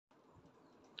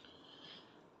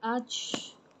आज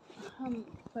हम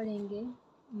पढ़ेंगे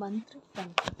मंत्र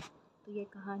तंत्र। तो ये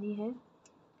कहानी है,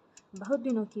 बहुत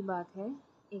दिनों की बात है।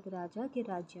 एक राजा के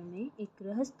राज्य में एक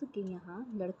गृहस्थ के यहाँ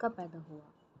लड़का पैदा हुआ।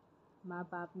 माँ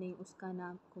बाप ने उसका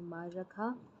नाम कुमार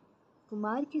रखा।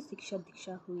 कुमार की शिक्षा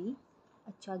दीक्षा हुई।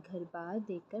 अच्छा घर बार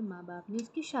देखकर माँ बाप ने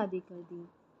उसकी शादी कर दी।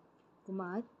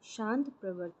 कुमार शांत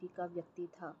प्रवृत्ति का व्यक्ति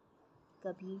था,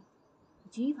 कभी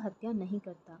जीव हत्या नहीं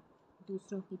करता,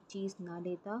 दूसरों की चीज़ ना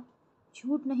लेता,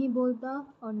 झूठ नहीं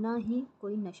बोलता और ना ही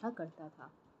कोई नशा करता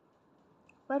था।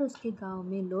 पर उसके गांव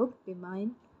में लोग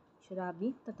बेईमान,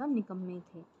 शराबी तथा निकम्मे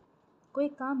थे। कोई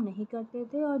काम नहीं करते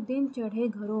थे और दिन चढ़े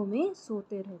घरों में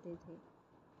सोते रहते थे।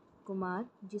 कुमार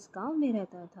जिस गांव में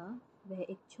रहता था वह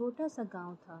एक छोटा सा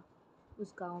गांव था।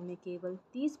 उस गांव में केवल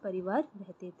 30 परिवार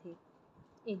रहते थे।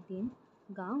 एक दिन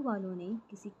गांव वालों ने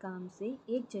किसी काम से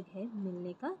एक जगह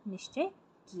मिलने का निश्चय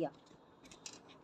किया।